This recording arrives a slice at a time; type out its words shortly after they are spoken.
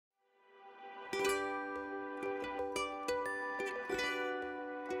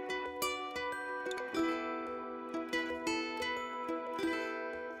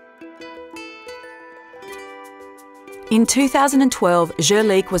In 2012,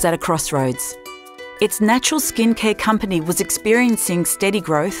 Jurlique was at a crossroads. Its natural skincare company was experiencing steady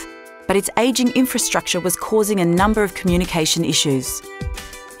growth, but its ageing infrastructure was causing a number of communication issues.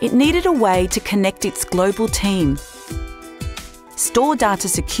 It needed a way to connect its global team, store data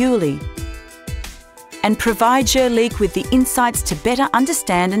securely, and provide Jurlique with the insights to better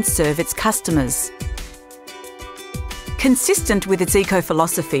understand and serve its customers. Consistent with its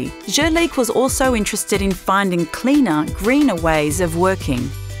eco-philosophy, Jurlique was also interested in finding cleaner, greener ways of working.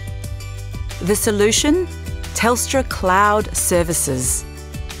 The solution? Telstra Cloud Services.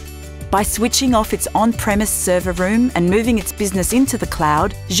 By switching off its on-premise server room and moving its business into the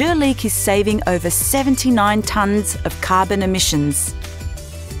cloud, Jurlique is saving over 79 tonnes of carbon emissions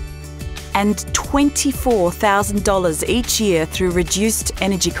and $24,000 each year through reduced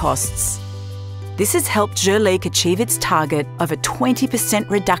energy costs. This has helped Jurlique achieve its target of a 20%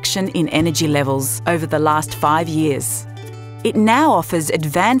 reduction in energy levels over the last 5 years. It now offers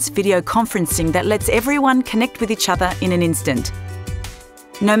advanced video conferencing that lets everyone connect with each other in an instant,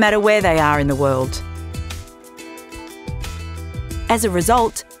 no matter where they are in the world. As a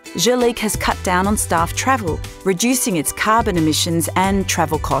result, Jurlique has cut down on staff travel, reducing its carbon emissions and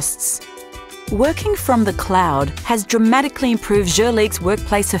travel costs. Working from the cloud has dramatically improved Jurlique's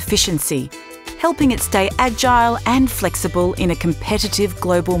workplace efficiency, helping it stay agile and flexible in a competitive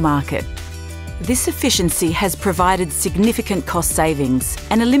global market. This efficiency has provided significant cost savings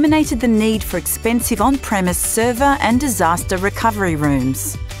and eliminated the need for expensive on-premise server and disaster recovery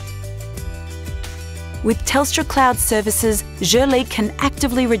rooms. With Telstra Cloud Services, Jurlique can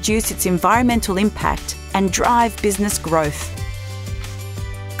actively reduce its environmental impact and drive business growth.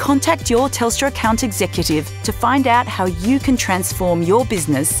 Contact your Telstra account executive to find out how you can transform your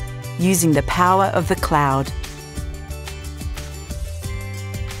business using the power of the cloud.